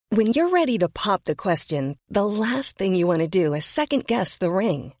When you're ready to pop the question, the last thing you want to do is second-guess the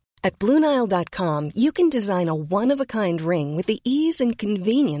ring. At BlueNile.com, you can design a one-of-a-kind ring with the ease and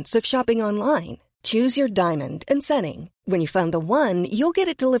convenience of shopping online. Choose your diamond and setting. When you find the one, you'll get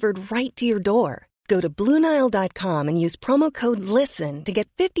it delivered right to your door. Go to BlueNile.com and use promo code LISTEN to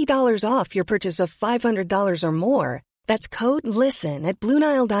get $50 off your purchase of $500 or more. That's code LISTEN at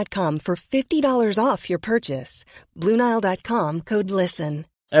BlueNile.com for $50 off your purchase. BlueNile.com, code LISTEN.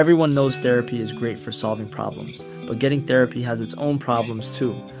 Everyone knows therapy is great for solving problems, but getting therapy has its own problems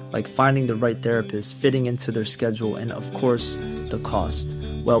too, like finding the right therapist, fitting into their schedule, and of course, the cost.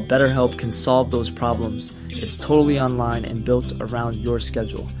 Well, BetterHelp can solve those problems. It's totally online and built around your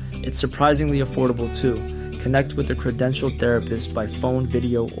schedule. It's surprisingly affordable too. Connect with a credentialed therapist by phone,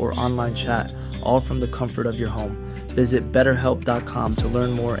 video, or online chat, all from the comfort of your home. Visit BetterHelp.com to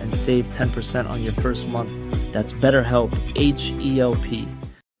learn more and save 10% on your first month. That's BetterHelp, H-E-L-P.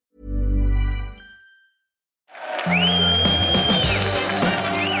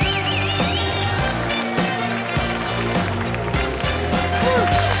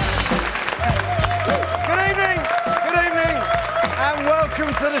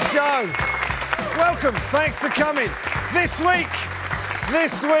 Welcome to the show. Welcome. Thanks for coming. This week,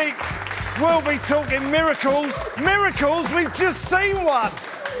 we'll be talking miracles. Miracles, we've just seen one.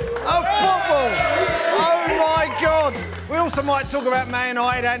 Of football. Oh my God. We also might talk about Man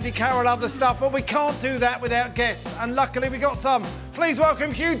United, Andy Carroll, other stuff, but we can't do that without guests. And luckily we got some. Please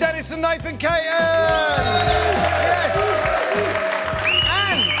welcome Hugh, Dennis and Nathan Caton. Yes.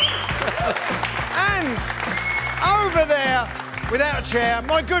 And over there, without a chair,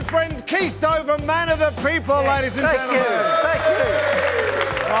 my good friend Keith Dover, man of the people, ladies and gentlemen. Thank you.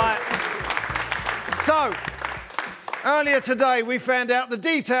 Right. So, earlier today, we found out the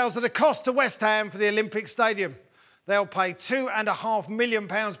details of the cost to West Ham for the Olympic Stadium. They'll pay £2.5 million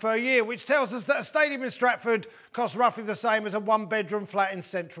per year, which tells us that a stadium in Stratford costs roughly the same as a one-bedroom flat in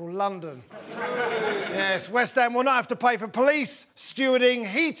central London. Yes, West Ham will not have to pay for police, stewarding,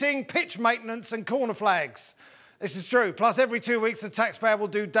 heating, pitch maintenance and corner flags. This is true. Plus, every 2 weeks, the taxpayer will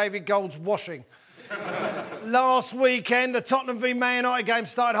do David Gold's washing. Last weekend, the Tottenham v Man United game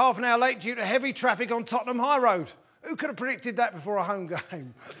started half an hour late due to heavy traffic on Tottenham High Road. Who could have predicted that before a home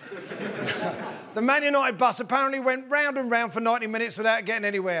game? The Man United bus apparently went round and round for 90 minutes without getting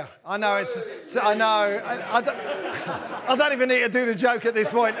anywhere. I know, I know. I don't even need to do the joke at this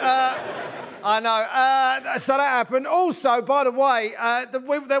point. I know. So that happened. Also, by the way,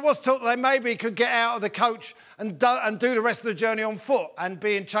 there was talk that they maybe could get out of the coach and do the rest of the journey on foot, and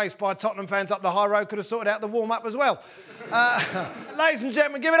being chased by Tottenham fans up the high road could have sorted out the warm-up as well. Ladies and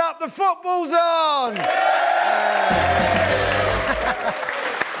gentlemen, give it up. The football's on!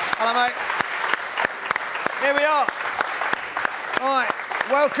 Hello, mate. Here we are. All right,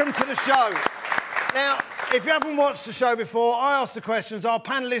 welcome to the show. Now, if you haven't watched the show before, I ask the questions, our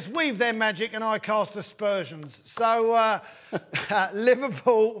panellists weave their magic, and I cast aspersions. So,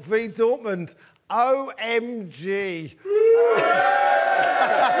 Liverpool v Dortmund. OMG.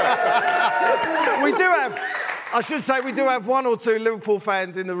 We do have one or two Liverpool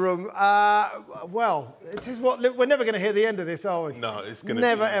fans in the room. Well, this is we're never going to hear the end of this, are we? No, it's going to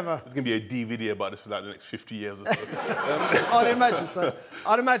never ever. It's going to be a DVD about this for like the next 50 years or so. I'd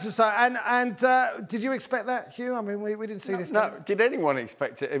imagine so. And did you expect that, Hugh? I mean, we didn't see this. No, did anyone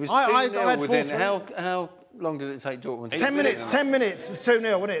expect it? It was 2-0 within. How long did it take Dortmund? 10 minutes. 10 minutes. It was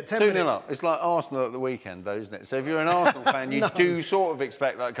 2-0, wasn't it? 2-0 up. It's like Arsenal at the weekend, though, isn't it? So if you're an Arsenal fan, you do sort of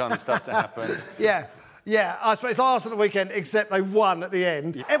expect that kind of stuff to happen. Yeah, I suppose it's Arsenal at the weekend, except they won at the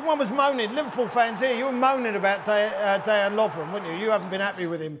end. Yeah. Everyone was moaning. Liverpool fans here, you were moaning about Dejan Lovren, weren't you? You haven't been happy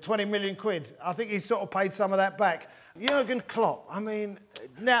with him. 20 million quid. I think he's sort of paid some of that back. Jurgen Klopp, I mean,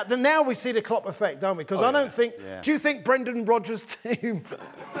 now we see the Klopp effect, don't we? Because I don't think... Yeah. Do you think Brendan Rodgers' team...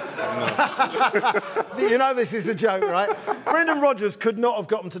 You know this is a joke, right? Brendan Rodgers could not have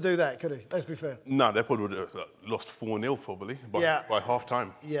got them to do that, could he? Let's be fair. No, they probably would have lost 4-0 probably by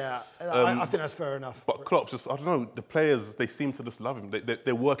half-time. Yeah, I think that's fair enough. But Klopp just, I don't know, the players, they seem to just love him.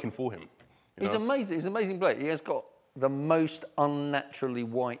 They're working for him. He's amazing. He's an amazing player. He has got the most unnaturally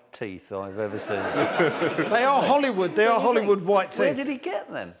white teeth I've ever seen. They are Hollywood. They are Hollywood white teeth. Where did he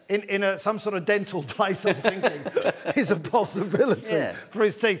get them? In some sort of dental place, I'm thinking. Is a possibility for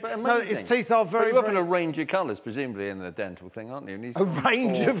his teeth. No, his teeth are very... But you're often a range of colours, presumably, in the dental thing, aren't you? And he's a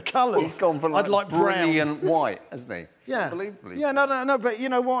range of colours? He's gone for like brilliant white, hasn't he? Yeah. Unbelievably. Yeah, no, but you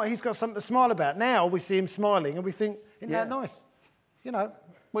know what? He's got something to smile about. Now we see him smiling and we think, isn't that nice? You know...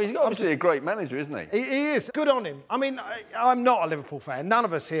 Well, he's obviously a great manager, isn't he? He is. Good on him. I mean, I'm not a Liverpool fan. None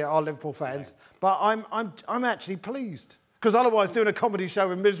of us here are Liverpool fans. But I'm actually pleased. Because otherwise doing a comedy show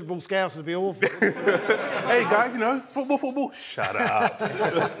with miserable Scousers would be awful. Hey, guys, you know, football. Shut up.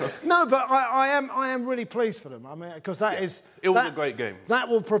 No, but I am really pleased for them. I mean, because it was a great game. That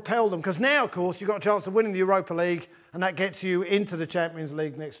will propel them. Because now, of course, you've got a chance of winning the Europa League, and that gets you into the Champions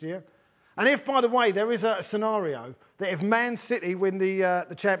League next year. And if, by the way, there is a scenario that if Man City win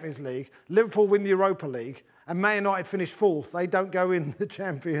the Champions League, Liverpool win the Europa League, and Man United finish fourth, they don't go in the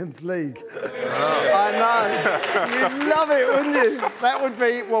Champions League. Oh. I know. You'd love it, wouldn't you? That would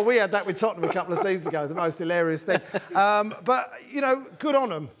be... Well, we had that with Tottenham a couple of seasons ago, the most hilarious thing. But, you know, good on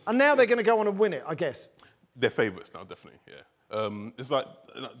them. And now they're going to go on and win it, I guess. They're favourites now, definitely, yeah. It's like...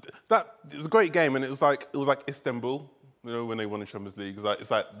 It was a great game, and it was like Istanbul, you know, when they won the Champions League.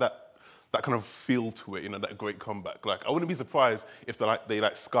 It's like that kind of feel to it, you know, that great comeback. Like, I wouldn't be surprised if they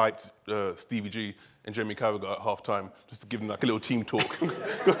Skyped Stevie G and Jamie Carragher at half-time just to give them like a little team talk.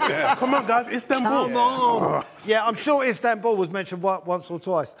 Yeah. Come on, guys, Istanbul. Come on. Yeah, I'm sure Istanbul was mentioned once or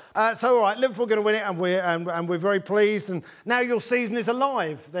twice. So, all right, Liverpool are going to win it, and we're very pleased. And now your season is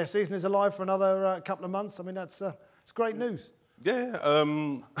alive. Their season is alive for another couple of months. I mean, it's great news. Yeah.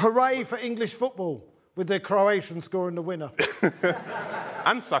 Hooray for English football, with the Croatian scoring the winner.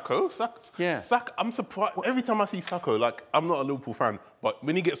 And Sacco. Yeah. I'm surprised. Every time I see Sacco, like, I'm not a Liverpool fan, but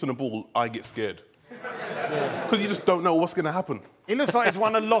when he gets on the ball, I get scared. Because you just don't know what's going to happen. He looks like he's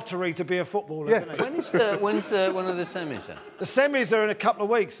won a lottery to be a footballer, doesn't he? When's one of the semis then? The semis are in a couple of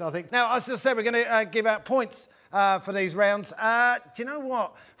weeks, I think. Now, as I said, we're going to give out points for these rounds. Do you know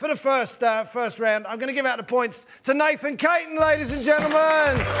what? For the first round, I'm going to give out the points to Nathan Caton, ladies and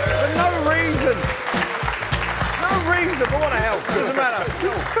gentlemen, for no reason. No reason, but what the hell? Doesn't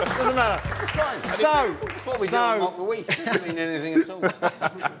matter. It's fine. That's what we do on Mock the Week. It doesn't mean anything at all.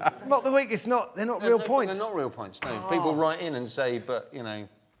 Mock the Week, they're not real points. They're not real points, no. People write in and say, but, you know,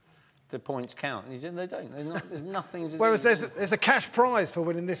 the points count. They don't. There's nothing to do. Whereas there's a cash prize for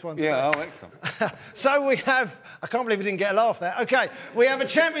winning this one today. Yeah, excellent. So we have... I can't believe we didn't get a laugh there. OK, we have a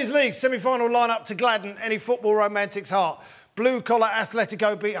Champions League semi-final lineup to gladden any football romantic's heart. Blue-collar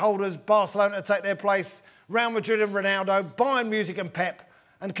Atletico beat holders Barcelona to take their place, Real Madrid and Ronaldo, Bayern Music and Pep,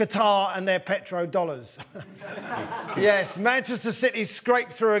 and Qatar and their petrodollars. Yes, Manchester City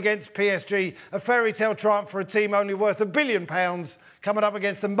scraped through against PSG, a fairy tale triumph for a team only worth £1 billion, coming up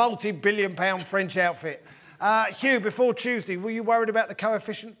against the multi-billion-pound French outfit. Hugh, before Tuesday, were you worried about the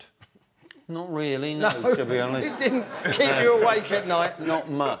coefficient? Not really, no, to be honest. It didn't keep you awake at night? Not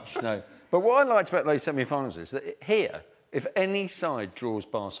much, no. But what I liked about those semi-finals is that here, if any side draws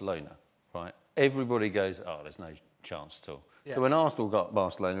Barcelona, right, everybody goes, oh, there's no chance at all. Yeah. So when Arsenal got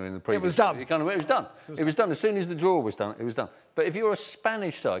Barcelona in the previous... It was done. It was done. It was done. As soon as the draw was done, it was done. But if you're a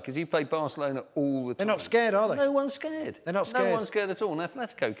Spanish side, because you play Barcelona all the time... They're not scared, are they? No one's scared. They're not scared. No one's scared at all. And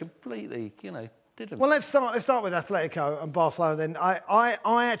Atletico completely, you know, didn't. Well, let's start with Atletico and Barcelona then.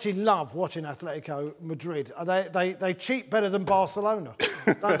 I actually love watching Atletico Madrid. They cheat better than Barcelona,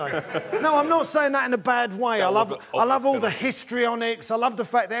 don't they? No, I'm not saying that in a bad way. I love all the histrionics. I love the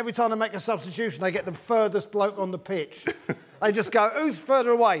fact that every time they make a substitution, they get the furthest bloke on the pitch. They just go, who's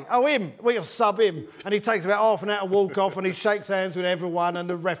further away? Oh, him. We'll sub him. And he takes about half an hour to walk off and he shakes hands with everyone and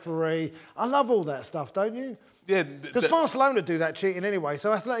the referee. I love all that stuff, don't you? Yeah. Because Barcelona do that cheating anyway,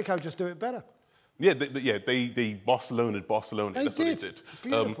 so Atletico just do it better. Yeah, they Barcelona. That's what they did.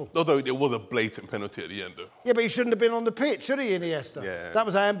 Beautiful. Although it was a blatant penalty at the end, though. Yeah, but he shouldn't have been on the pitch, should he, Iniesta? Yeah. That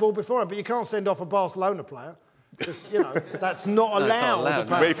was a handball before him, but you can't send off a Barcelona player. Because, you know, that's not allowed.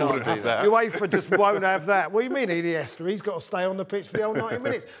 UEFA wouldn't have that. UEFA just won't have that. What do you mean, Iniesta? He's got to stay on the pitch for the whole 90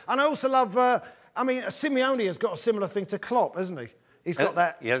 minutes. And I also love, Simeone has got a similar thing to Klopp, hasn't he? He's got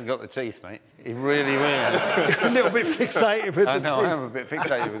that... He hasn't got the teeth, mate. He really a little bit fixated with the teeth. I am a bit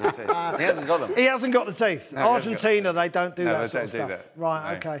fixated with the teeth. He hasn't got them. He hasn't got the teeth. No, Argentina, they don't do that sort of stuff. That.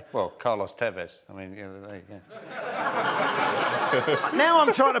 Right, no. OK. Well, Carlos Tevez. I mean, there you go. Now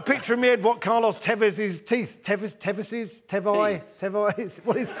I'm trying to picture in my head what Carlos Tevez's teeth... Tevez's? Tevez's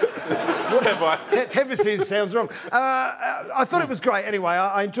sounds wrong. I thought it was great. Anyway,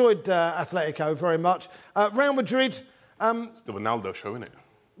 I enjoyed Atletico very much. Real Madrid... It's the Ronaldo show, isn't it?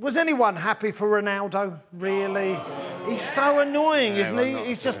 Was anyone happy for Ronaldo, really? He's so annoying, isn't he?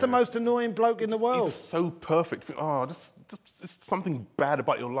 He's just the most annoying bloke in the world. He's so perfect. Just something bad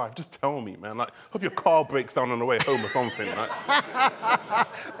about your life. Just tell me, man. Like, hope your car breaks down on the way home or something. Like.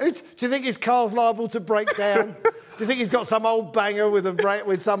 Do you think his car's liable to break down? Do you think he's got some old banger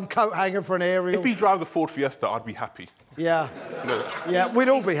with some coat hanger for an aerial? If he drives a Ford Fiesta, I'd be happy. Yeah. Yeah, we'd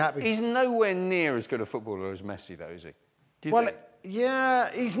all be happy. He's nowhere near as good a footballer as Messi, though, is he?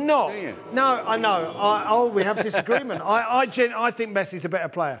 Yeah, he's not. No, I know. We have disagreement. I think Messi's a better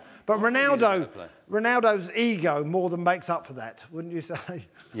player. But Ronaldo's ego more than makes up for that, wouldn't you say?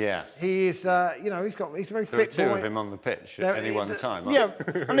 Yeah. He is, he's a very fit boy. There are two of him on the pitch at any one time. Yeah,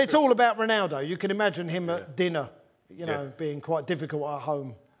 and it's all about Ronaldo. You can imagine him at dinner, being quite difficult at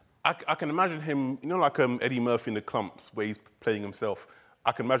home. I can imagine him, like Eddie Murphy in The Clumps, where he's playing himself.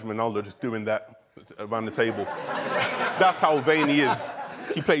 I can imagine Ronaldo just doing that around the table. That's how vain he is.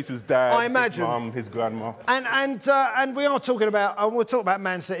 He plays his dad, his mum, his grandma. And we are talking about, we'll talk about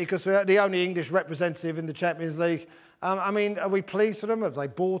Man City because we're the only English representative in the Champions League. I mean, are we pleased for them? Have they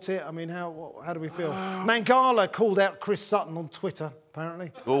bought it? I mean, how do we feel? Mangala called out Chris Sutton on Twitter,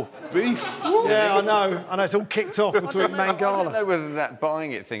 apparently. Oh, beef. Yeah, I know. It's all kicked off between Mangala. I don't know whether that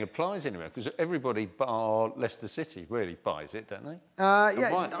buying it thing applies anywhere, because everybody bar Leicester City really buys it, don't they?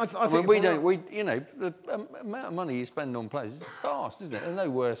 I think we don't. The amount of money you spend on players is fast, isn't it? They're no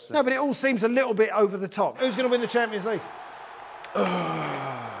worse. No, but it all seems a little bit over the top. Who's going to win the Champions League?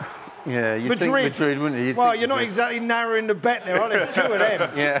 Yeah, you think Madrid, wouldn't you? You're not exactly narrowing the bet there, are there? There's two of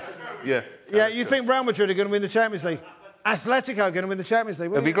them. Yeah, you think Real Madrid are going to win the Champions League? Atletico are going to win the Champions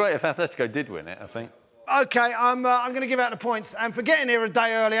League, It'd be great if Atletico did win it, I think. OK, I'm going to give out the points. And for getting here a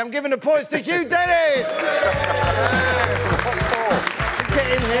day early, I'm giving the points to Hugh Dennis!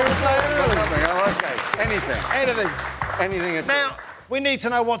 Get in here a day early. Oh, OK. Anything at all. Now, we need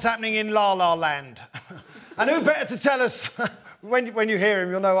to know what's happening in La La Land. And who better to tell us... When you hear him,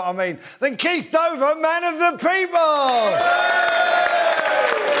 you'll know what I mean. Then Keith Dover, man of the people!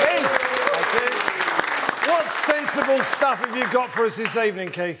 Keith, what sensible stuff have you got for us this evening,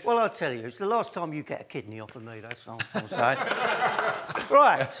 Keith? Well, I'll tell you, it's the last time you get a kidney off of me, that's all I'm saying.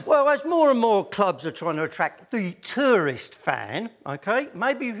 Right, well, as more and more clubs are trying to attract the tourist fan, OK,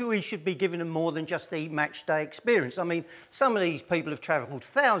 maybe we should be giving them more than just the match day experience. I mean, some of these people have travelled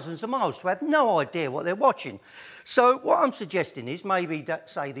thousands of miles to have no idea what they're watching. So what I'm suggesting is maybe,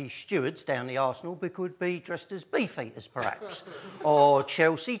 say, the stewards down the Arsenal could be dressed as beefeaters, perhaps. Or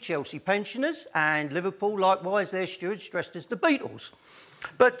Chelsea pensioners, and Liverpool, likewise, their stewards dressed as the Beatles.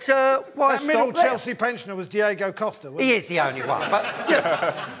 But why that middle Chelsea pensioner was Diego Costa, wasn't he? He is the only one.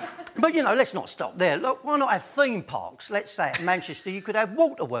 But, let's not stop there. Look, why not have theme parks? Let's say at Manchester you could have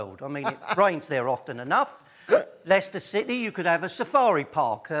Waterworld. I mean, it rains there often enough. Leicester City, you could have a safari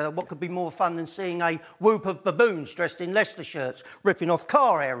park. What could be more fun than seeing a whoop of baboons dressed in Leicester shirts ripping off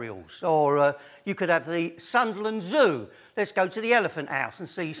car aerials? Or you could have the Sunderland Zoo. Let's go to the Elephant House and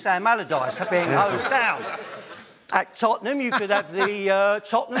see Sam Allardyce being hosed down. At Tottenham, you could have the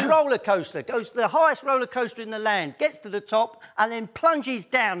Tottenham roller coaster. Goes to the highest roller coaster in the land, gets to the top, and then plunges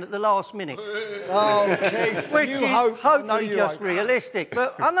down at the last minute. Oh, Keith, which is hopefully just realistic.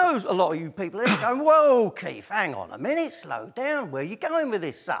 But I know a lot of you people are going, whoa, Keith, hang on a minute, slow down. Where are you going with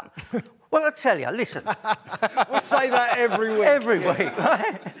this, son? Well, I tell you, listen. We say that every week. Every week,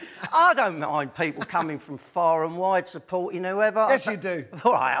 right? I don't mind people coming from far and wide supporting whoever. Yes, you do.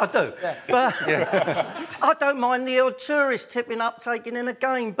 All right, I do. Yeah. But I don't mind the odd tourist tipping up, taking in a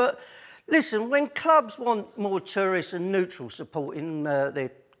game. But listen, when clubs want more tourists and neutrals supporting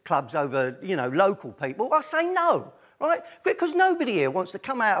their clubs over, local people, I say no. Right? Because nobody here wants to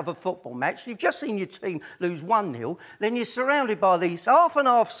come out of a football match. You've just seen your team lose 1-0, then you're surrounded by these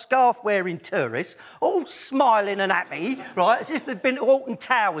half-and-half scarf-wearing tourists, all smiling and happy, right, as if they've been to Alton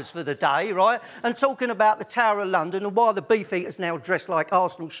Towers for the day, right, and talking about the Tower of London and why the Beefeaters now dressed like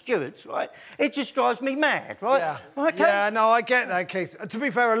Arsenal stewards, right? It just drives me mad, right? Yeah. Okay? Yeah, no, I get that, Keith. To be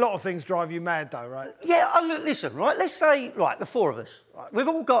fair, a lot of things drive you mad, though, right? Yeah, listen, right, let's say, right, the four of us, right, we've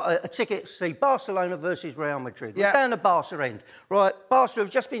all got a ticket to see Barcelona versus Real Madrid. Yeah. We're down the Barca end, right? Barca have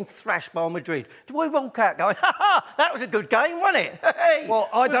just been thrashed by Madrid. Do we walk out going, ha, that was a good game, wasn't it? Hey. Well,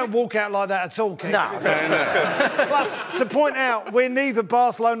 I don't walk out like that at all, Keith. No. Plus, to point out, we're neither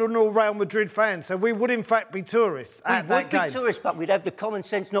Barcelona nor Real Madrid fans, so we would, in fact, be tourists at that game. We would be tourists, but we'd have the common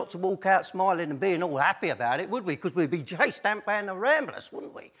sense not to walk out smiling and being all happy about it, would we? Because we'd be chased down by the Ramblers,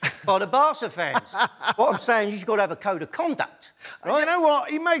 wouldn't we? By the Barca fans. What I'm saying is you've got to have a code of conduct. Right? You know what?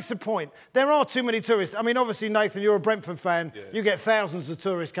 He makes a point. There are too many tourists. I mean, obviously, Nathan, you're a Brentford fan. Yeah. You get thousands of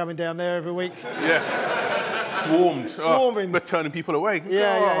tourists coming down there every week. Yeah. Swarmed. Swarming. We're turning people away.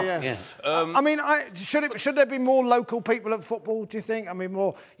 Yeah. I mean, should there be more local people at football, do you think? I mean,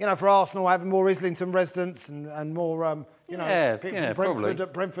 more, for Arsenal, having more Islington residents and more, people from Brentford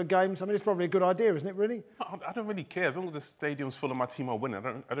at Brentford games. I mean, it's probably a good idea, isn't it, really? I don't really care. As long as the stadium's full of my team, I'll win.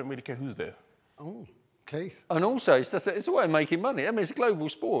 I don't really care who's there. Oh. Keith? And also, it's a way of making money. I mean, it's a global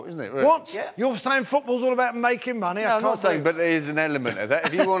sport, isn't it? What? Yeah. You're saying football's all about making money? No, I'm not saying, but there is an element of that.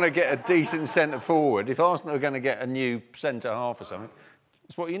 If you want to get a decent centre forward, if Arsenal are going to get a new centre half or something,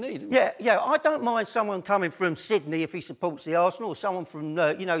 it's what you need, isn't it? Yeah, I don't mind someone coming from Sydney if he supports the Arsenal, or someone from,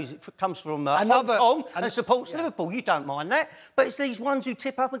 comes from Hong Kong and supports Liverpool. You don't mind that. But it's these ones who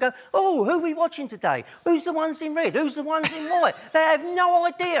tip up and go, oh, who are we watching today? Who's the ones in red? Who's the ones in white? They have no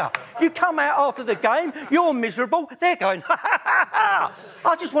idea. You come out after the game, you're miserable, they're going, ha, ha, ha, ha.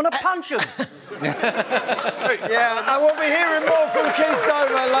 I just want to punch them. Yeah, and we'll be hearing more from Keith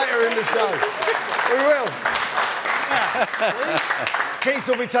Dover later in the show. We will. Keith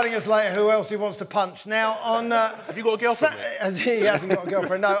will be telling us later who else he wants to punch. Now, on... Have you got a girlfriend yet? He hasn't got a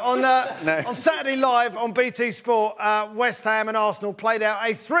girlfriend, no. On Saturday Live on BT Sport, West Ham and Arsenal played out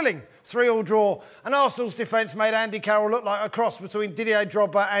a thrilling 3-3 draw, and Arsenal's defence made Andy Carroll look like a cross between Didier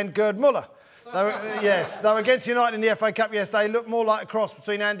Drogba and Gerd Muller. They were against United in the FA Cup yesterday. Looked more like a cross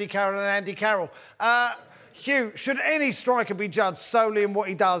between Andy Carroll and Andy Carroll. Hugh, should any striker be judged solely in what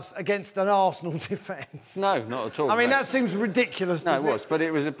he does against an Arsenal defence? No, not at all. I mean, that seems ridiculous. No, it was, but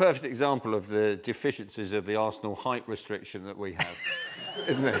it was a perfect example of the deficiencies of the Arsenal height restriction that we have,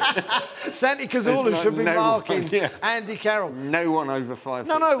 isn't it? Santi Cazorla should be marking Andy Carroll. No one over 5'7".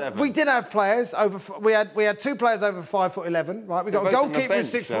 No, we did have players over. We had 2 players over 5'11". Right, we got a goalkeeper who's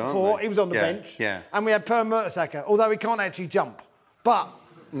 6'4". He was on the bench. Yeah. And we had Per Mertesacker, although he can't actually jump, but.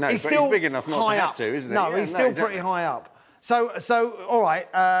 No, he's but still he's big enough not to have to, isn't he? No, he's still pretty high up. So, all right.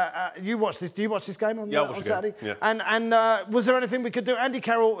 You watch this. Do you watch this game on Saturday? Yeah. And was there anything we could do? Andy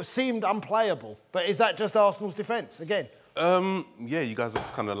Carroll seemed unplayable, but is that just Arsenal's defence again? Yeah, you guys are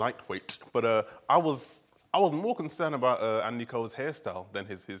kind of lightweight, but I was more concerned about Andy Carroll's hairstyle than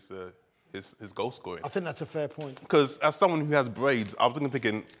his goal scoring. I think that's a fair point. Because as someone who has braids, I was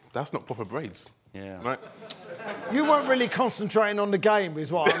thinking that's not proper braids. Yeah. Right. You weren't really concentrating on the game, is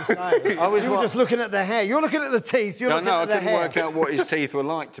what I'm saying. You were just looking at the hair. You're looking at the teeth. You're looking at the hair. I couldn't work out what his teeth were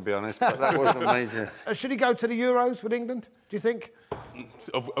like, to be honest, but that wasn't amazing. Should he go to the Euros with England, do you think?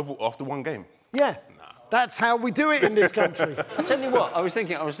 After one game? Yeah. That's how we do it in this country. I tell you what, I was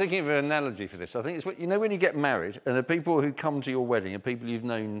thinking of an analogy for this. I think it's what, when you get married and the people who come to your wedding are people you've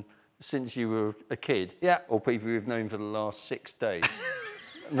known since you were a kid, or people you've known for the last 6 days.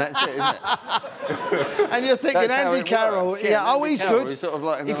 And that's it, isn't it? And you're thinking Andy Carroll, he's good. Sort of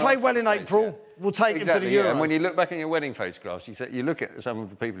like he played well in April. We'll take him to the Euros. And when you look back in your wedding photographs, you look at some of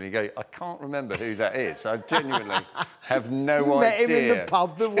the people and you go, I can't remember who that is. I genuinely have no idea. Met him in the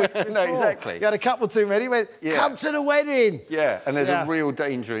pub the week before. No, exactly. You had a couple too many. He went, come to the wedding. Yeah, and there's a real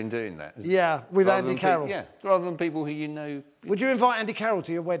danger in doing that. Yeah, with Andy Carroll. Rather than people who you know. Would you invite Andy Carroll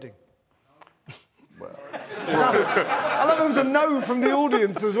to your wedding? I love it was a no from the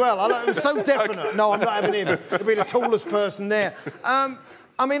audience as well. I love it was so definite. No, I'm not having him. He'll be the tallest person there. I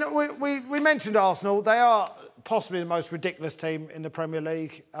mean, we mentioned Arsenal. They are possibly the most ridiculous team in the Premier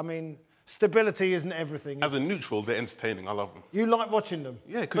League. I mean, stability isn't everything. As a neutral, they're entertaining. I love them. you like watching them?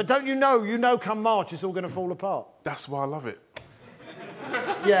 Yeah. But don't you know come March it's all going to fall apart? That's why I love it.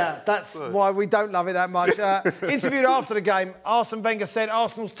 Yeah, that's why we don't love it that much. Interviewed after the game, Arsene Wenger said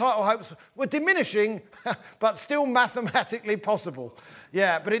Arsenal's title hopes were diminishing, but still mathematically possible.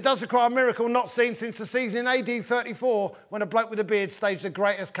 Yeah, but it does require a miracle not seen since the season in AD 34 when a bloke with a beard staged the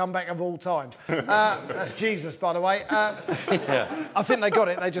greatest comeback of all time. That's Jesus, by the way. I think they got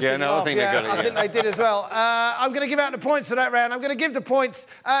it. They just didn't laugh. I think they got it. I think they did as well. I'm going to give out the points for that round. I'm going to give the points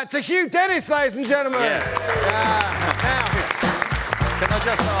to Hugh Dennis, ladies and gentlemen. Now, can I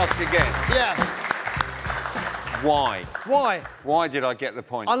just ask again? Yeah. Why? Why? Why did I get the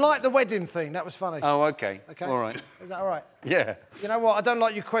points? I like the wedding thing. That was funny. Oh, OK. All right. Is that all right? Yeah. You know what? I don't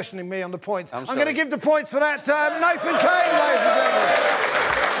like you questioning me on the points. I'm going to give the points for that Nathan Caton, ladies and gentlemen.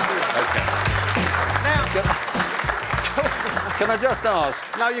 Now... Can I just ask?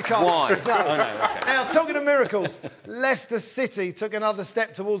 No, you can't. Why? No. Oh, no, okay. Now, talking of miracles, Leicester City took another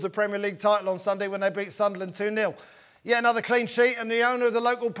step towards the Premier League title on Sunday when they beat Sunderland 2-0. Yet another clean sheet, and the owner of the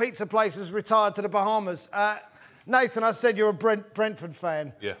local pizza place has retired to the Bahamas. Nathan, I said you're a Brentford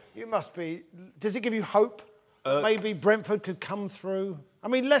fan. Yeah. You must be. Does it give you hope that maybe Brentford could come through? I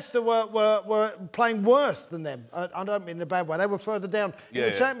mean, Leicester were playing worse than them. I don't mean in a bad way. They were further down in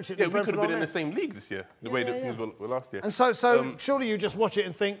the Championship. Yeah, we could have been in the same league this year, the way that things were last year. And so surely you just watch it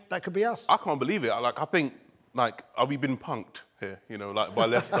and think that could be us. I can't believe it. I think, are we been punked here, by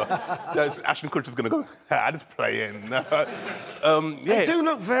Leicester? Ashton Kutcher's going to go, I just play in. They do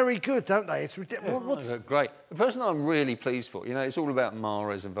look very good, don't they? It's ridiculous. They look great. The person I'm really pleased for, it's all about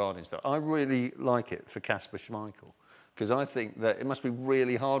Mahrez and Vardy and stuff. I really like it for Kasper Schmeichel. because I think that it must be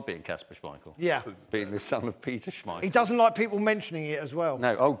really hard being Kasper Schmeichel. Yeah. Being the son of Peter Schmeichel. He doesn't like people mentioning it as well.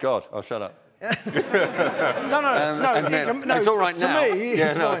 No, oh God, I'll shut up. No. It's all right now. To me,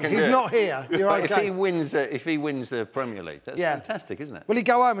 it's fine. He's not here. You're but okay. if he wins the Premier League, that's fantastic, isn't it? Will he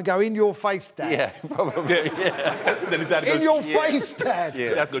go home and go, in your face, Dad? Yeah, probably. Yeah. Then his dad goes, In your face, Dad.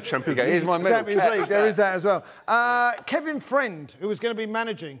 Yeah. Dad's got Champions League. Here's my medal. Champions League. There is that as well. Kevin Friend, who was going to be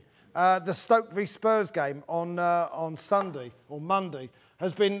managing the Stoke v Spurs game on Sunday or Monday,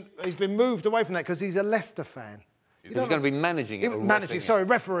 he's been moved away from that because he's a Leicester fan. He was going to be managing it.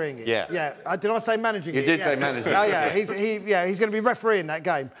 Refereeing it. Yeah. Did I say managing it? You did say managing. Oh, yeah. He's going to be refereeing that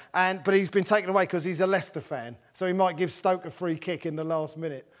game, but he's been taken away because he's a Leicester fan, so he might give Stoke a free kick in the last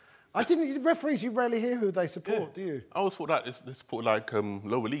minute. Referees, you rarely hear who they support, do you? I always thought that they support like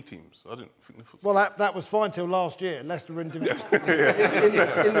lower league teams. I didn't think. Well, that was fine till last year. Leicester were in in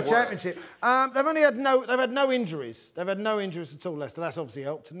the Championship. They've had no injuries. They've had no injuries at all. Leicester. That's obviously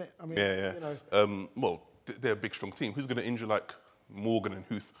helped, hasn't it? I mean, You know. Well, they're a big, strong team. Who's going to injure like Morgan and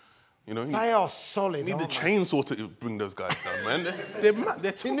Huth? You know, they are solid. You need a chainsaw to bring those guys down, man. You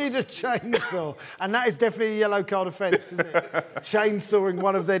need a chainsaw, and that is definitely a yellow card offence, isn't it? Chainsawing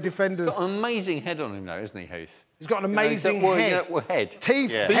one of their defenders. He's got an amazing head on him, though, isn't he, Huth? He's got an amazing head. Head.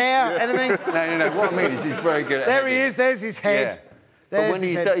 Teeth, hair, anything. No. What I mean is he's very good at There he is. There's his head. Yeah. But when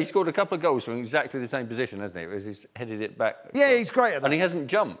he scored a couple of goals from exactly the same position, hasn't he? Whereas he's headed it back. Yeah, he's great at that. And he hasn't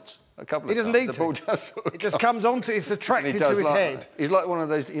jumped a couple of times. He doesn't need the ball just it just comes onto. It's attracted to his head. He's like one of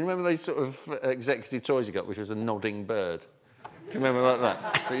those. You remember those sort of executive toys you got, which was a nodding bird. Do you remember like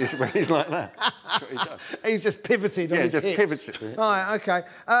that? He's like that. That's what he does. He's just pivoted on his hips. Pivots it. All right, OK.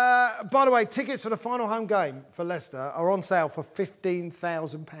 By the way, tickets for the final home game for Leicester are on sale for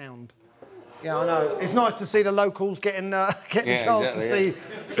 £15,000. Yeah, I know. It's nice to see the locals getting a chance to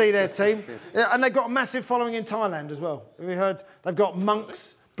see their team. Yeah, and they've got a massive following in Thailand as well. Have you heard? They've got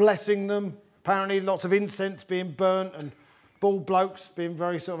monks blessing them. Apparently lots of incense being burnt and bald blokes being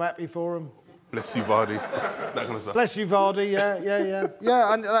very sort of happy for them. Bless you, Vardy. That kind of stuff. Bless you, Vardy. Yeah.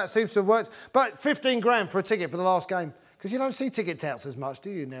 Yeah, and that seems to have worked. But 15 grand for a ticket for the last game. Because you don't see ticket touts as much, do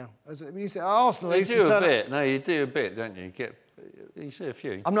you now? Arsenal you do a bit. No, you do a bit, don't you? You see a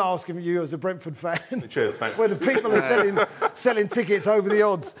few. I'm not asking you as a Brentford fan. Cheers, thanks. Where the people are selling tickets over the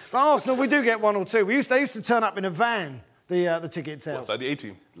odds. But Arsenal, we do get one or two. They used to turn up in a van, the ticket touts. Like the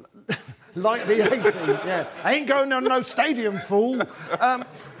A-team? Like the A-team, yeah. I ain't going on no stadium, fool.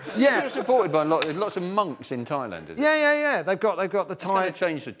 You're supported by lots of monks in Thailand, isn't it? Yeah. They've got the Thai... It's going to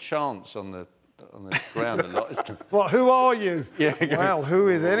change the chants on the ground a lot, isn't it? What, who are you? Yeah. Well, who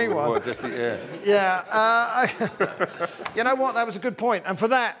is anyone? Well, Yeah. You know what? That was a good point. And for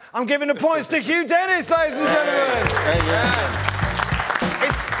that, I'm giving the points to Hugh Dennis, ladies and gentlemen.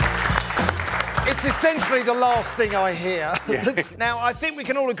 It's essentially the last thing I hear. Yeah. Now, I think we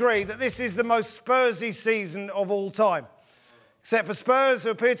can all agree that this is the most Spursy season of all time. Except for Spurs,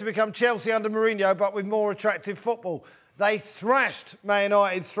 who appear to become Chelsea under Mourinho, but with more attractive football. They thrashed Man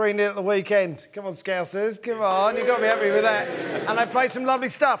United 3-0 at the weekend. Come on, Scousers, come on, you've got to be happy with that. And they played some lovely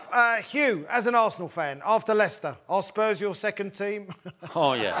stuff. Hugh, as an Arsenal fan, after Leicester, are Spurs your second team?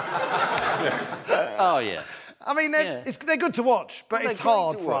 Oh, yeah. Oh, yeah. I mean, they're good to watch, but it's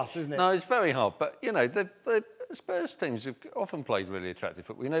hard for us, isn't it? No, it's very hard. But, you know, the Spurs teams have often played really attractive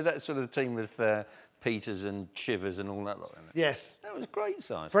football. You know, that sort of team with Peters and Chivers and all that lot in it? Yes. That was a great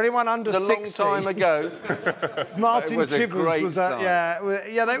side. For anyone under 60... It was a long time ago. Martin Chivers was that. Side.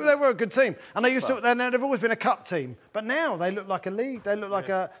 Yeah, they were a good team. And they've always been a cup team. But now they look like a league. They look like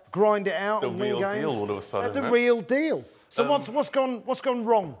a grind it out and win games. The real deal all of a sudden. They're the real deal. So what's gone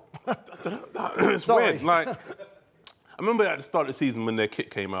wrong? I don't know. It's weird. Like, I remember at the start of the season when their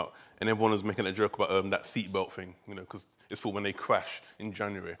kit came out and everyone was making a joke about that seatbelt thing, you know, because it's for when they crash in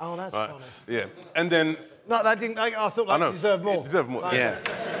January. Oh, that's funny. Yeah. And then... No, they didn't. I thought they deserved more. It deserved more. Yeah.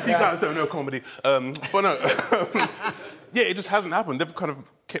 You guys don't know comedy. But no. Yeah, it just hasn't happened. They've kind of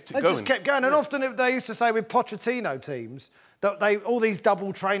kept it going. They just kept going. And often they used to say with Pochettino teams that all these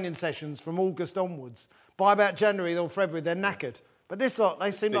double training sessions from August onwards, by about January or February, they're knackered. But this lot,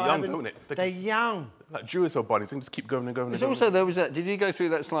 they seem like young, don't it? They're young. Like Duracell bunnies, they just keep going and going and There's going. also, there was that... Did you go through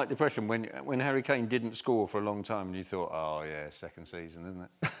that slight depression when Harry Kane didn't score for a long time and you thought, oh, yeah, second season, isn't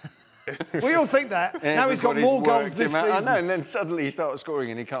it? We all think that. Now he's got more goals this season. I know, and then suddenly he starts scoring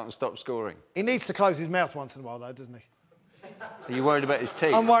and he can't stop scoring. He needs to close his mouth once in a while, though, doesn't he? Are you worried about his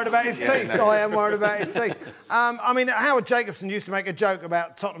teeth? I'm worried about his teeth. No. I am worried about his teeth. I mean, Howard Jacobson used to make a joke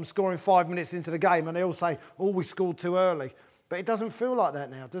about Tottenham scoring 5 minutes into the game, and they all say, oh, we scored too early. But it doesn't feel like that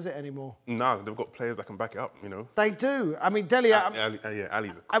now, does it, anymore? No, they've got players that can back it up, you know. They do. I mean, Dele...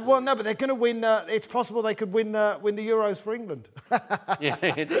 Ali's well, no, but they're going to win... it's possible they could win the Euros for England. Yeah,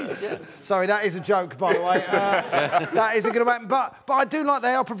 it is, yeah. Sorry, that is a joke, by the way. That isn't going to happen. But I do like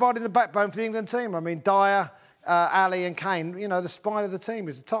they are providing the backbone for the England team. I mean, Dyer, Ali and Kane, you know, the spine of the team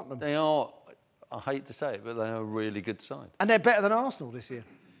is Tottenham. They are, I hate to say it, but they are a really good side. And they're better than Arsenal this year.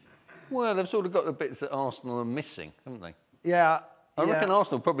 Well, they've sort of got the bits that Arsenal are missing, haven't they? Yeah. I reckon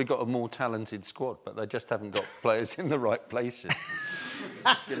Arsenal probably got a more talented squad, but they just haven't got players in the right places.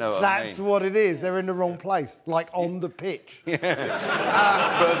 You know what That's I mean? what it is. They're in the wrong place, like on the pitch. Spurs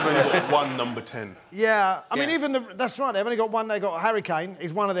have only got one number 10. Yeah, I mean, even that's right. They've only got one. They got Harry Kane.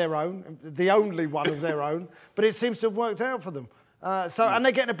 He's one of their own, the only one of their own. But it seems to have worked out for them. And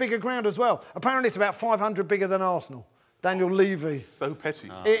they're getting a bigger ground as well. Apparently, it's about 500 bigger than Arsenal. Daniel Levy. So petty.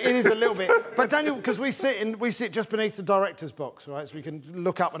 It is a little bit. But Daniel, because we sit just beneath the director's box, right? So we can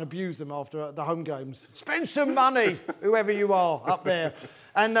look up and abuse them after the home games. Spend some money, whoever you are up there.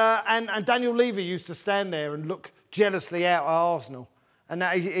 And Daniel Levy used to stand there and look jealously out at Arsenal. And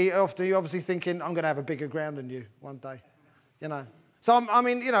now you're obviously thinking, I'm going to have a bigger ground than you one day, you know. So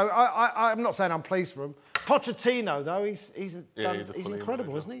I'm not saying I'm pleased for him. Pochettino though, he's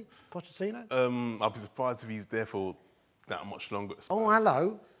incredible, isn't he? Pochettino. I'll be surprised if he's there for that much longer. Oh,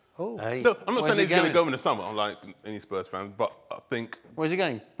 hello. Oh. Hey, No, I'm not saying he's going to go in the summer, unlike any Spurs fan, but I think... Where's he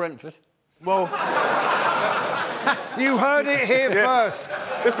going? Brentford? Well... You heard it here first.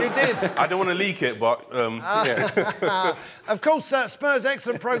 Listen, you did. I don't want to leak it, but... Of course, Spurs'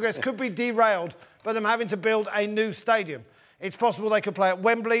 excellent progress could be derailed by them having to build a new stadium. It's possible they could play at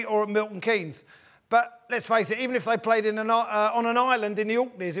Wembley or at Milton Keynes. But let's face it, even if they played on an island in the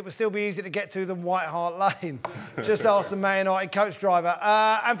Orkneys, it would still be easier to get to than White Hart Lane. Just ask the Man United coach driver.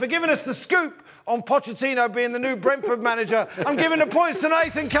 And for giving us the scoop on Pochettino being the new Brentford manager, I'm giving the points to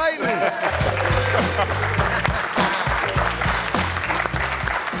Nathan Caton.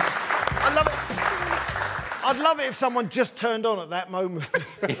 I'd love it if someone just turned on at that moment.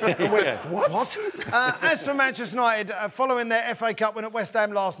 And went, what? As for Manchester United, following their FA Cup win at West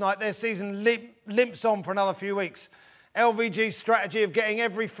Ham last night, their season limps on for another few weeks. LVG's strategy of getting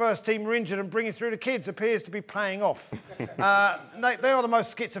every first teamer injured and bringing through the kids appears to be paying off. They are the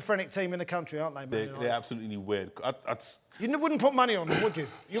most schizophrenic team in the country, aren't they? They're absolutely weird. You wouldn't put money on them, would you?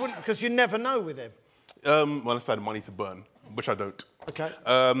 You wouldn't, because you never know with them. Unless I had money to burn, which I don't. OK.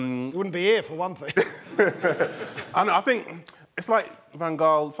 You wouldn't be here, for one thing. I think it's like Van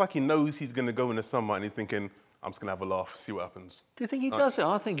Gaal, it's like he knows he's going to go in the summer and he's thinking, I'm just going to have a laugh, see what happens. Do you think he does it?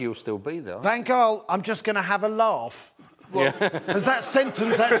 I think he'll still be there. Van Gaal, I'm just going to have a laugh. Well, has that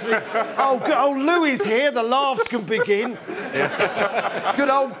sentence actually... Oh, Louis here, the laughs can begin. Yeah. Good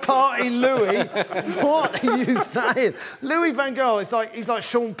old party Louis. What are you saying? Louis Van Gaal, he's like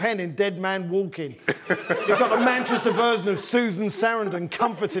Sean Penn in Dead Man Walking. He's got the Manchester version of Susan Sarandon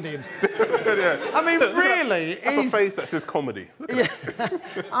comforting him. Yeah. I mean, really? That's a face that says comedy. Yeah.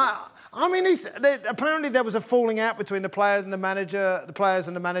 I mean, apparently there was a falling out between the players and the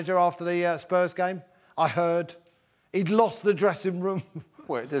manager after the Spurs game. I heard. He'd lost the dressing room.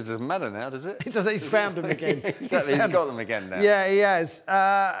 Well, it doesn't matter now, does it? It does. He's found them again. Exactly, he's got them again now. Yeah, he has.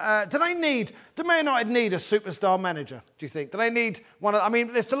 Do Man United need a superstar manager, do you think? Do they need one of... I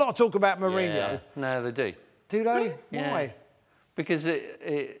mean, there's a lot of talk about Mourinho. Yeah. No, they do. Do they? Yeah. Why? Because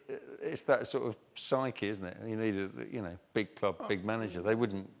it's that sort of psyche, isn't it? You need a big club, big manager. They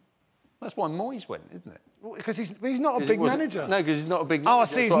wouldn't... That's why Moyes went, isn't it? Because he's not a big manager. No, because he's not a big manager. Oh, I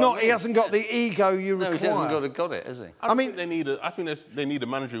see. He's not. He hasn't got the ego you require. No, he hasn't got it, has he? I mean, they need a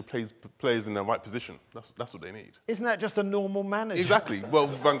manager who plays in the right position. That's what they need. Isn't that just a normal manager? Exactly. Well,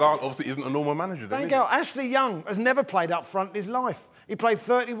 Van Gaal obviously isn't a normal manager. Van Gaal, Ashley Young has never played up front in his life. He played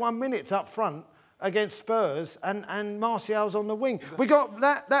 31 minutes up front against Spurs, and Martial's on the wing. We got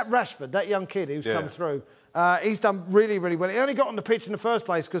that Rashford, that young kid who's come through. He's done really, really well. He only got on the pitch in the first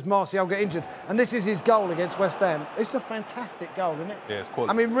place because Martial got injured. And this is his goal against West Ham. It's a fantastic goal, isn't it? Yeah, it's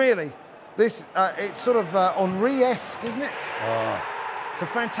quality. I mean, really, it's sort of Henry-esque, isn't it? Oh. It's a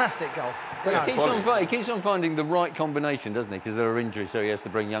fantastic goal. He keeps on finding the right combination, doesn't he? Because there are injuries, so he has to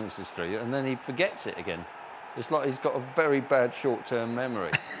bring youngsters through. And then he forgets it again. It's like he's got a very bad short-term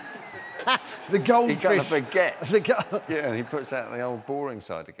memory. The goldfish. He kind of forgets. Yeah, and he puts out the old boring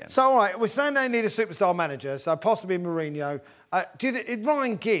side again. So, all right, we're saying they need a superstar manager, so possibly Mourinho. Do you think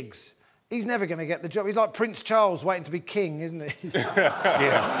Ryan Giggs He's never going to get the job. He's like Prince Charles waiting to be king, isn't he?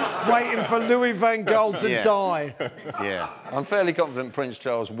 Yeah. Waiting for Louis van Gaal to die. Yeah. I'm fairly confident Prince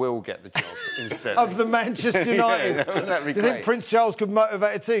Charles will get the job instead. Of the Manchester United. Wouldn't that be Do you think Prince Charles could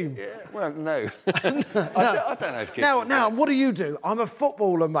motivate a team? Yeah. Well, no. I don't know if kids Now, what do you do? I'm a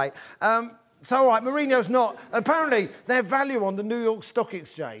footballer, mate. So, all right, Mourinho's not. Apparently, their value on the New York Stock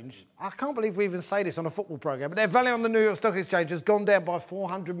Exchange, I can't believe we even say this on a football programme, but their value on the New York Stock Exchange has gone down by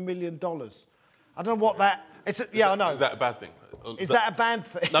 $400 million. I don't know what that... I know. Is that a bad thing? Is that a bad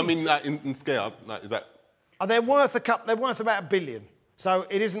thing? I mean, like, in scale, like, is that... They're worth about $1 billion, so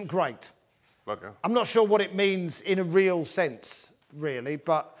it isn't great. Okay. I'm not sure what it means in a real sense, really,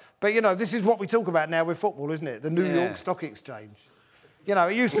 but you know, this is what we talk about now with football, isn't it? The New York Stock Exchange. You know,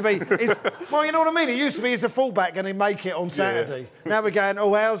 it used to be... well, you know what I mean? It used to be he's a fullback and he'd make it on Saturday. Yeah. Now we're going,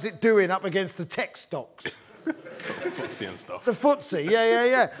 how's it doing up against the tech stocks? Footsie and stuff. The footsie,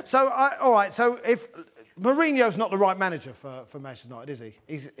 yeah. So, all right, so if... Mourinho's not the right manager for Manchester United, is he?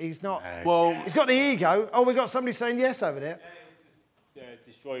 He's not... Well... He's got the ego. Oh, we've got somebody saying yes over there. Yeah,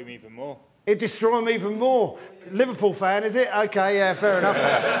 destroy him even more. It'd destroy him even more. Liverpool fan, is it? OK, yeah, fair enough.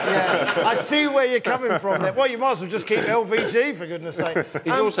 Yeah, I see where you're coming from there. Well, you might as well just keep LVG, for goodness sake.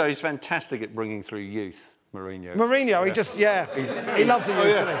 He's fantastic at bringing through youth, Mourinho. Mourinho, he loves the youth, doesn't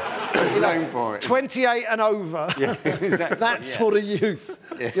he? He's known for it. 28 and over. Yeah, exactly. That sort of youth.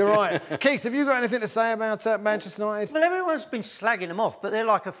 Yeah. You're right. Keith, have you got anything to say about Manchester United? Well, everyone's been slagging them off, but they're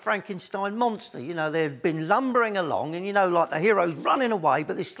like a Frankenstein monster. You know, they've been lumbering along and, you know, like the hero's running away,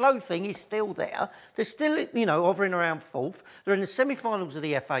 but this slow thing is still there. They're still, you know, hovering around fourth. They're in the semi-finals of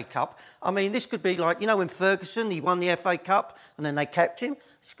the FA Cup. I mean, this could be like, you know, when Ferguson, he won the FA Cup and then they kept him.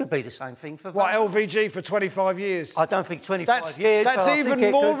 This could be the same thing for... What, LVG for 25 years? I don't think 25 years, That's even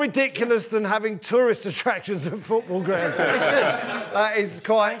more ridiculous than having tourist attractions at football grounds. Listen, that is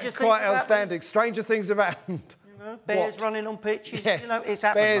quite outstanding. Stranger things have happened. You know, bears running on pitches. Yes, you know, it's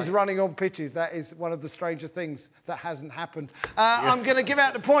happened, bears mate. running on pitches. That is one of the stranger things that hasn't happened. I'm going to give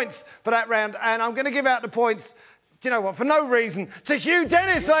out the points for that round, and I'm going to give out the points, do you know what, for no reason, to Hugh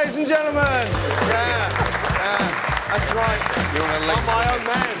Dennis, ladies and gentlemen. Yeah. That's right. You're I'm my own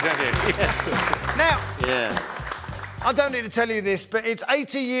man. Now, I don't need to tell you this, but it's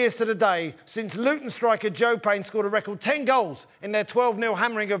 80 years to the day since Luton striker Joe Payne scored a record 10 goals in their 12-0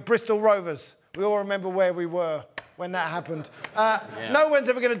 hammering of Bristol Rovers. We all remember where we were when that happened. No one's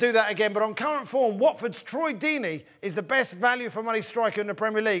ever going to do that again, but on current form, Watford's Troy Deeney is the best value-for-money striker in the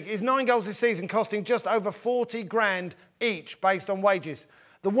Premier League. His 9 goals this season costing just over 40 grand each based on wages.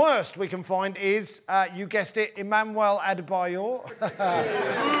 The worst we can find is, you guessed it, Emmanuel Adebayor,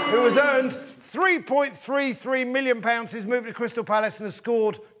 who has earned £3.33 million since moving to Crystal Palace and has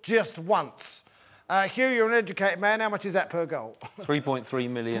scored just once. Hugh, you're an educated man. How much is that per goal? £3.3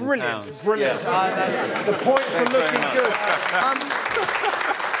 million. Brilliant. Yeah. The points are looking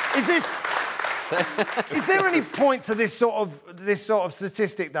good. Is there any point to this sort of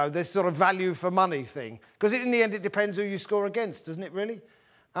statistic, though, this sort of value for money thing? Because in the end, it depends who you score against, doesn't it, really?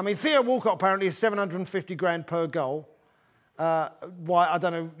 I mean, Theo Walcott apparently is 750 grand per goal. Why, I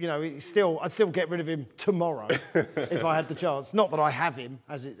don't know, you know, I'd still get rid of him tomorrow if I had the chance. Not that I have him,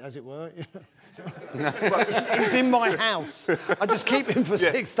 as it were. He's in my house. I just keep him for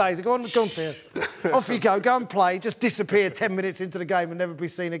 6 days. Go on, Theo. Off you go and play. Just disappear 10 minutes into the game and never be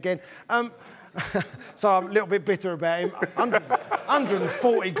seen again. So I'm a little bit bitter about him.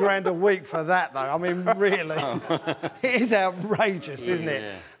 140 grand a week for that, though. I mean, really. It is outrageous, isn't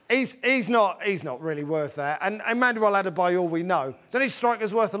it? He's not really worth that. And Emmanuel Adebayor, we know. Is any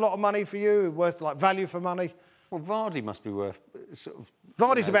strikers worth a lot of money for you? Worth, like, value for money? Well, Vardy must be worth sort of...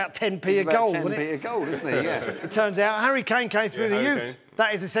 Vardy's about 10p a goal, isn't it? 10p a goal, isn't he? Yeah. It turns out Harry Kane came through the youth.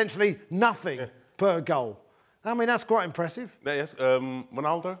 That is essentially nothing per goal. I mean, that's quite impressive. Yes,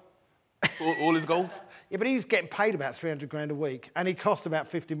 Ronaldo, all his goals. Yeah, but he's getting paid about 300 grand a week, and he cost about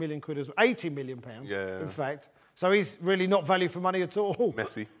 50 million quid as well, 80 million pounds, in fact. So he's really not value for money at all.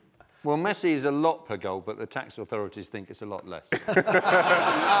 Messi. Well, Messi is a lot per goal, but the tax authorities think it's a lot less.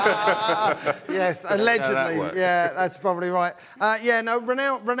 Yes, allegedly. Yeah, that's probably right.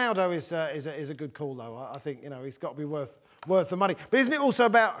 Ronaldo is a good call, though. I think, you know, he's got to be worth the money. But isn't it also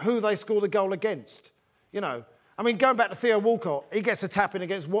about who they score the goal against? You know, I mean, going back to Theo Walcott, he gets a tap in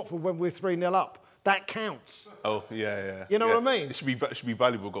against Watford when we're 3-0 up. That counts. Oh, yeah. You know what I mean? It should be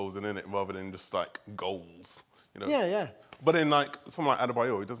valuable goals in it rather than just, like, goals. You know? Yeah. But then, like, someone like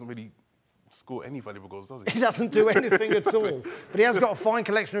Adebayor, he doesn't really score any valuable goals, does he? He doesn't do anything at all. But he has got a fine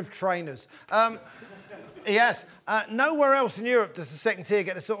collection of trainers. He has. Nowhere else in Europe does the second tier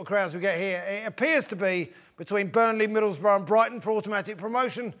get the sort of crowds we get here. It appears to be between Burnley, Middlesbrough and Brighton for automatic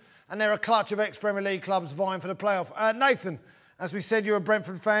promotion. and they're a clutch of ex-Premier League clubs vying for the playoff. Nathan, as we said, you're a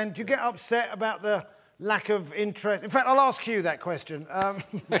Brentford fan. Do you get upset about the lack of interest? In fact, I'll ask Hugh that question. Yeah.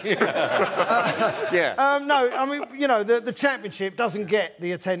 No, I mean, you know, the Championship doesn't get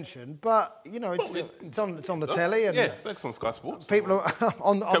the attention, but, you know, it's on the telly. And yeah, it's on Sky Sports. People are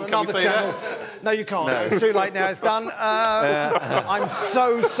on another channel. No, you can't. No. It's too late now. It's done. I'm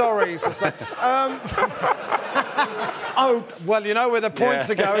so sorry for saying... oh, well, you know where the points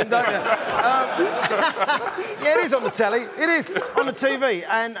are going, don't you? Yeah, it is on the telly. It is on the TV.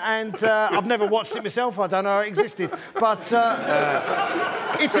 And I've never watched it myself. I don't know it existed. But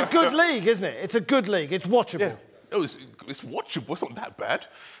it's a good league, isn't it? It's a good league. It's watchable. Yeah. Oh, it's watchable. It's not that bad.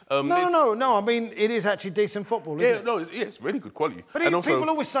 No. I mean, it is actually decent football, isn't it? No, it's really good quality. But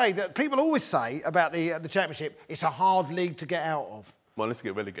people always say about the Championship, it's a hard league to get out of. Well, unless you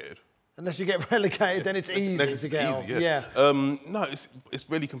get relegated. Unless you get relegated, then it's easy to get out of. Yeah. No, it's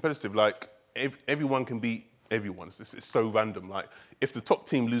really competitive. Like, everyone can beat everyone. It's so random. Like, if the top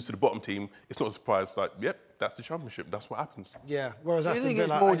team loses to the bottom team, it's not a surprise. Like, yep, that's the Championship. That's what happens. Yeah. Whereas do you think it's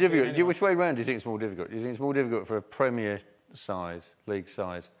more difficult? Which way round do you think it's more difficult? Do you think it's more difficult for a Premier side, league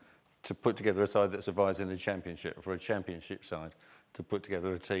side, to put together a side that survives in the Championship, or for a Championship side to put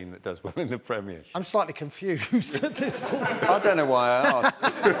together a team that does well in the Premiership? I'm slightly confused at this point. I don't know why I asked.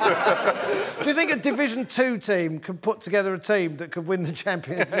 Do you think a Division 2 team could put together a team that could win the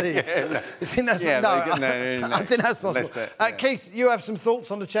Champions League? No. You think that's no, I think that's possible. Keith, you have some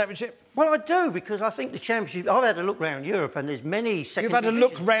thoughts on the Championship? Well, I do, because I think the Championship... I've had a look round Europe, and there's many second You've had a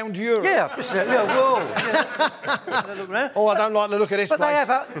look round Europe? Yeah, just had a look round. Oh, I don't like the look of this place. But they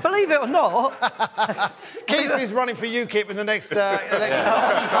have, believe it or not... Keith is running for UKIP in the next election.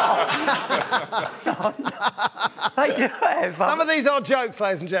 No. They do have... Some of these are jokes,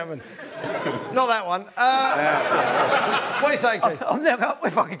 ladies and gentlemen. Not that one. What do you say, Keith?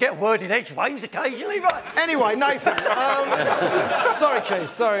 If I could get a word in edgeways occasionally, right? Anyway, Nathan. Sorry,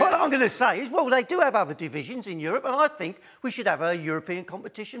 Keith, sorry. What I'm going to say is, well, they do have other divisions in Europe, and I think we should have a European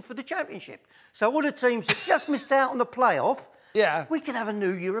competition for the Championship. So all the teams that just missed out on the playoff, we could have a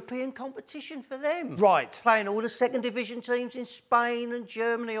new European competition for them. Right. Playing all the second division teams in Spain and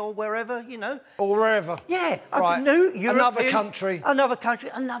Germany or wherever, you know. Or wherever. Yeah. Right. Another country.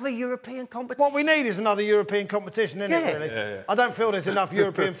 Another European competition. What we need is another European competition, isn't it, really? Yeah. I don't feel there's enough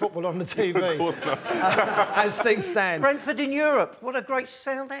European football on the TV. Of course not. As things stand. Brentford in Europe. What a great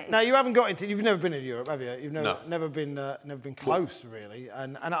sound that is. Now, you haven't got into... You've never been in Europe, have you? You've never been close, really.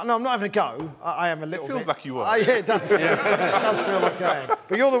 And no, I'm not having a go. I am a little bit. It feels like you are. Yeah, it does. It does feel like I am.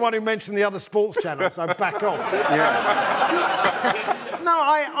 But you're the one who mentioned the other sports channel, so back off. Yeah. No,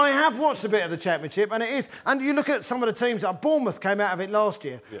 I have watched a bit of the Championship, and it is... And you look at some of the teams... Bournemouth came out of it last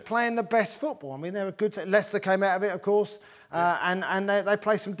year, playing the best football. I mean, they're a good... Leicester came out of it, of course, and they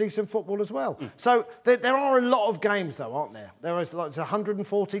play some decent football as well. So there are a lot of games, though, aren't there? There is like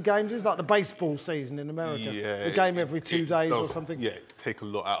 140 games. It's like the baseball season in America. Yeah. A game every 2 days or something. Yeah, take a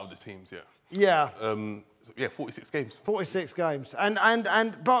lot out of the teams, Yeah. 46 games. 46 games. But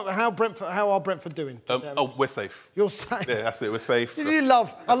how are Brentford doing? We're safe. You're safe? Yeah, that's it, we're safe. I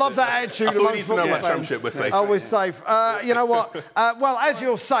love that attitude. That's all you need to know about Championship, we're safe. Oh, we're safe. You know what? Well, as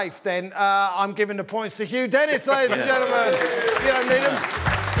you're safe, then, I'm giving the points to Hugh Dennis, ladies and gentlemen. You don't need them.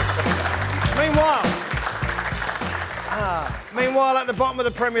 Meanwhile, at the bottom of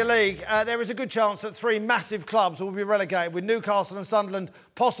the Premier League, there is a good chance that 3 massive clubs will be relegated, with Newcastle and Sunderland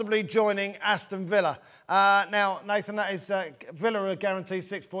possibly joining Aston Villa. Now, Nathan, that is Villa are guaranteed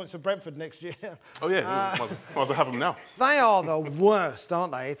 6 points for Brentford next year. Oh, yeah, might as well have them now. They are the worst,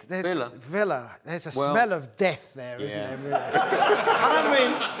 aren't they? Villa? There's a smell of death there, isn't there? Really?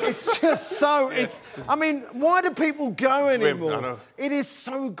 I mean, it's just so... I mean, why do people go anymore? Grim, I know. It is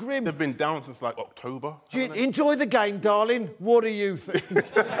so grim. They've been down since, like, October. Do you enjoy the game, darling? What do you think?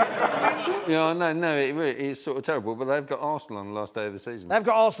 No, it's sort of terrible, but they've got Arsenal on the last day of the season. They've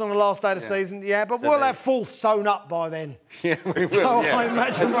got Arsenal on the last day of the season, but we'll have full sewn up by then. Yeah, we will. I imagine.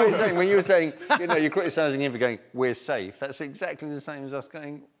 That's what you're saying. When you were saying, you're criticising him for going, we're safe, that's exactly the same as us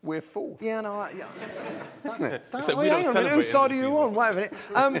going, we're fourth. Yeah, no, isn't it? Hang on a minute, whose side are you on? Wait a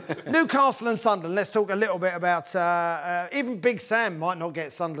minute. Newcastle and Sunderland, let's talk a little bit about... even Big Sam might not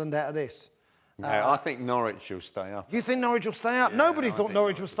get Sunderland out of this. No, I think Norwich will stay up. You think Norwich will stay up? Nobody thought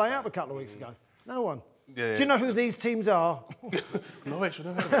Norwich would stay up a couple of weeks ago. No one. Yeah. Do you know who these teams are? Norwich, I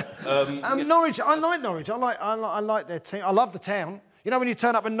don't know. Norwich, I like Norwich. I like their team. I love the town. You know, when you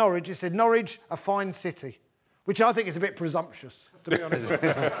turn up in Norwich, it said, Norwich, a fine city. Which I think is a bit presumptuous, to be honest.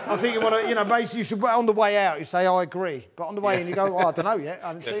 I think you want to, basically you should, on the way out, you say, I agree. But on the way in, you go, I don't know yet, I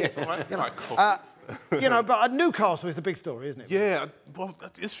haven't seen it. Right. You know, but Newcastle is the big story, isn't it? Yeah, well,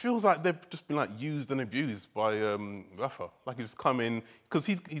 it feels like they've just been used and abused by Rafa. Like he's come in because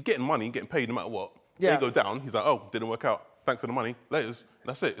he's getting money, getting paid no matter what. Yeah. They go down. He's like, oh, didn't work out. Thanks for the money. Laters.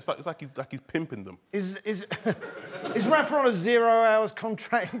 That's it. It's like he's pimping them. Is Rafa on a 0 hours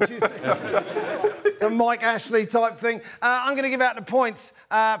contract? Do you think? The Mike Ashley type thing. I'm going to give out the points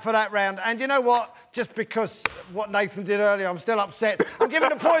for that round. And you know what? Just because what Nathan did earlier, I'm still upset. I'm giving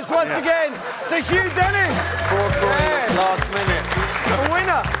the points once again to Hugh Dennis. 4 points, last minute. A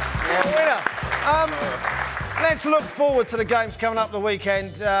winner. Yeah. A winner. Let's look forward to the games coming up the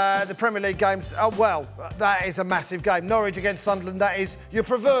weekend. The Premier League games. Oh, well, that is a massive game. Norwich against Sunderland. That is your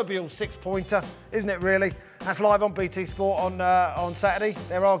proverbial 6-pointer, isn't it, really? That's live on BT Sport on Saturday.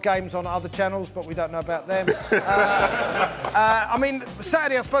 There are games on other channels, but we don't know about them. I mean,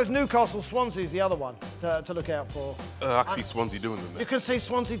 Saturday, I suppose Newcastle-Swansea is the other one to look out for. I can see Swansea doing them. You can see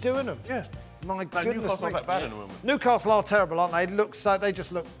Swansea doing them? Yeah. My goodness, Newcastle aren't that bad at the moment. Newcastle are terrible, aren't they? They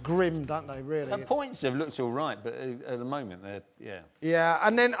just look grim, don't they, really? At points have looked all right, but at the moment, they're, yeah. Yeah,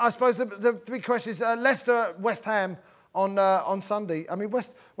 and then I suppose the big question is Leicester-West Ham on Sunday. I mean,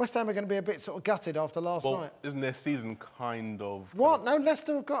 West Ham are going to be a bit sort of gutted after last night. Isn't their season kind of... What? No, West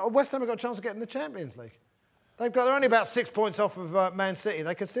Ham have got a chance of getting the Champions League. They're only about 6 points off of Man City.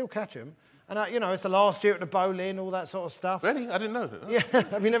 They could still catch them. And, you know, it's the last year at the Bowl-in, all that sort of stuff. Really? I didn't know that. Yeah.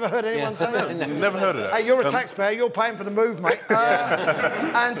 Have you never heard anyone say that? Never heard of that. Hey, you're a taxpayer. You're paying for the move, mate.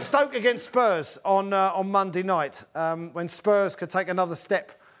 And Stoke against Spurs on Monday night, when Spurs could take another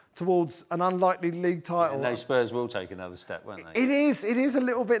step towards an unlikely league title. No, Spurs will take another step, won't they? It is a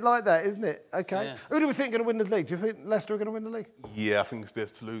little bit like that, isn't it? Okay. Yeah. Who do we think are going to win the league? Do you think Leicester are going to win the league? Yeah, I think it's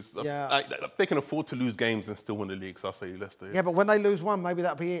theirs to lose. Yeah. They can afford to lose games and still win the league, so I'll say Leicester. Yeah, but when they lose one, maybe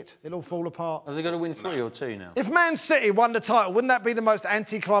that'll be it. It'll all fall apart. Are they going to win 3 or 2 now? If Man City won the title, wouldn't that be the most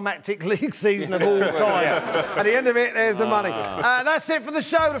anticlimactic league season of all time? At the end of it, there's the money. That's it for the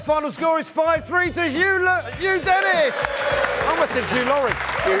show. The final score is 5-3 to Hugh Dennis. I almost said Hugh Laurie.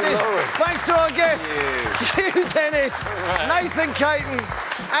 Thanks to our guests, Hugh Dennis, Nathan Caton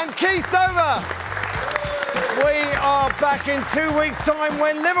and Keith Dover. We are back in 2 weeks' time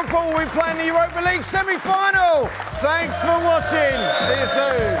when Liverpool will be playing the Europa League semi-final. Thanks for watching. See you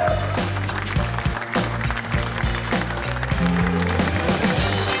soon.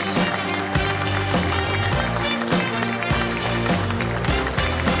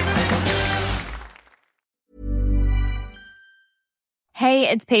 Hey,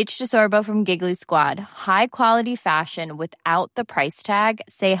 it's Paige DeSorbo from Giggly Squad. High quality fashion without the price tag.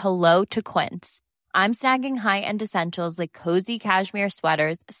 Say hello to Quince. I'm snagging high-end essentials like cozy cashmere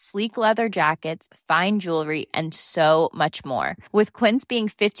sweaters, sleek leather jackets, fine jewelry, and so much more. With Quince being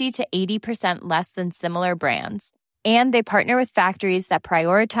 50 to 80% less than similar brands. And they partner with factories that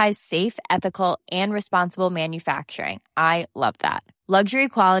prioritize safe, ethical, and responsible manufacturing. I love that. Luxury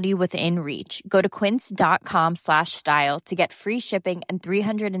quality within reach. Go to quince.com/style to get free shipping and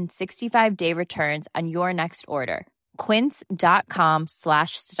 365-day returns on your next order.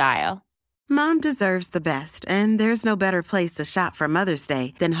 Quince.com/style. Mom deserves the best, and there's no better place to shop for Mother's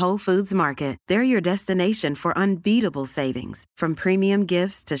Day than Whole Foods Market. They're your destination for unbeatable savings, from premium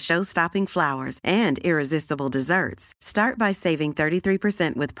gifts to show-stopping flowers and irresistible desserts. Start by saving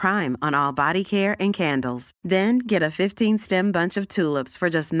 33% with Prime on all body care and candles. Then get a 15-stem bunch of tulips for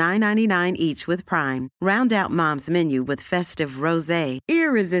just $9.99 each with Prime. Round out Mom's menu with festive rosé,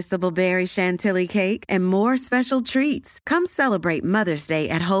 irresistible berry chantilly cake, and more special treats. Come celebrate Mother's Day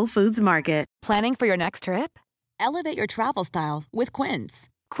at Whole Foods Market. Planning for your next trip? Elevate your travel style with Quince.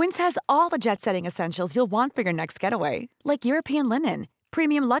 Quince has all the jet-setting essentials you'll want for your next getaway, like European linen,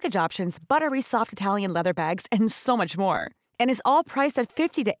 premium luggage options, buttery soft Italian leather bags, and so much more. And is all priced at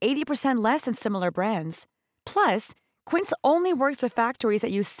 50 to 80% less than similar brands. Plus, Quince only works with factories that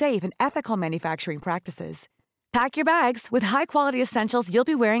use safe and ethical manufacturing practices. Pack your bags with high-quality essentials you'll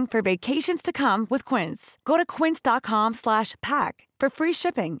be wearing for vacations to come with Quince. Go to quince.com/pack for free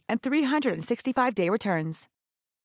shipping and 365-day returns.